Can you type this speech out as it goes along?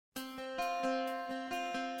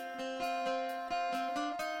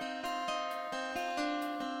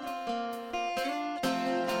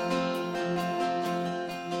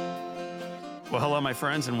Well, hello, my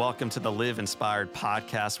friends, and welcome to the Live Inspired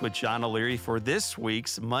podcast with John O'Leary. For this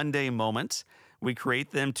week's Monday Moments, we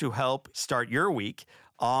create them to help start your week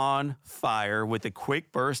on fire with a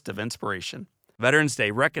quick burst of inspiration. Veterans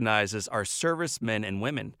Day recognizes our servicemen and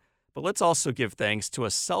women, but let's also give thanks to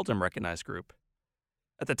a seldom recognized group.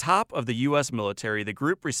 At the top of the U.S. military, the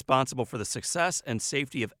group responsible for the success and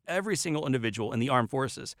safety of every single individual in the armed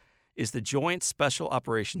forces is the Joint Special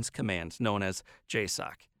Operations Command, known as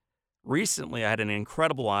JSOC. Recently, I had an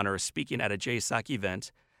incredible honor of speaking at a JSOC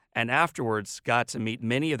event, and afterwards got to meet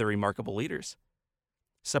many of the remarkable leaders.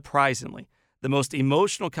 Surprisingly, the most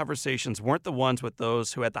emotional conversations weren't the ones with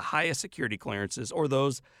those who had the highest security clearances or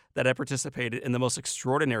those that had participated in the most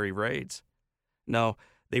extraordinary raids. No,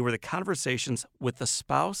 they were the conversations with the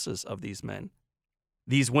spouses of these men.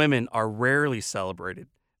 These women are rarely celebrated.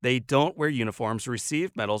 They don't wear uniforms,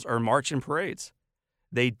 receive medals, or march in parades.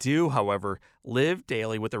 They do, however, live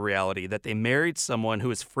daily with the reality that they married someone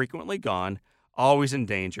who is frequently gone, always in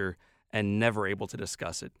danger, and never able to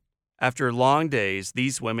discuss it. After long days,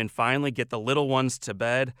 these women finally get the little ones to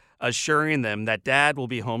bed, assuring them that dad will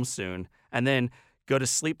be home soon, and then go to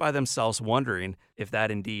sleep by themselves wondering if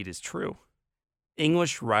that indeed is true.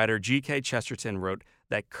 English writer G.K. Chesterton wrote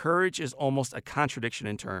that courage is almost a contradiction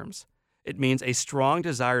in terms. It means a strong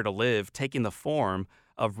desire to live taking the form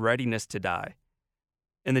of readiness to die.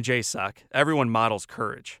 In the JSOC, everyone models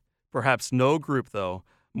courage. Perhaps no group, though,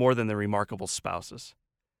 more than the remarkable spouses.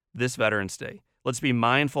 This Veterans Day, let's be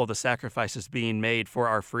mindful of the sacrifices being made for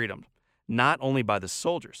our freedom, not only by the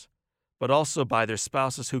soldiers, but also by their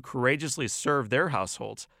spouses who courageously serve their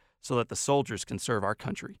households so that the soldiers can serve our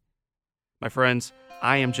country. My friends,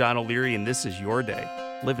 I am John O'Leary, and this is your day.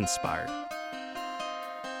 Live inspired.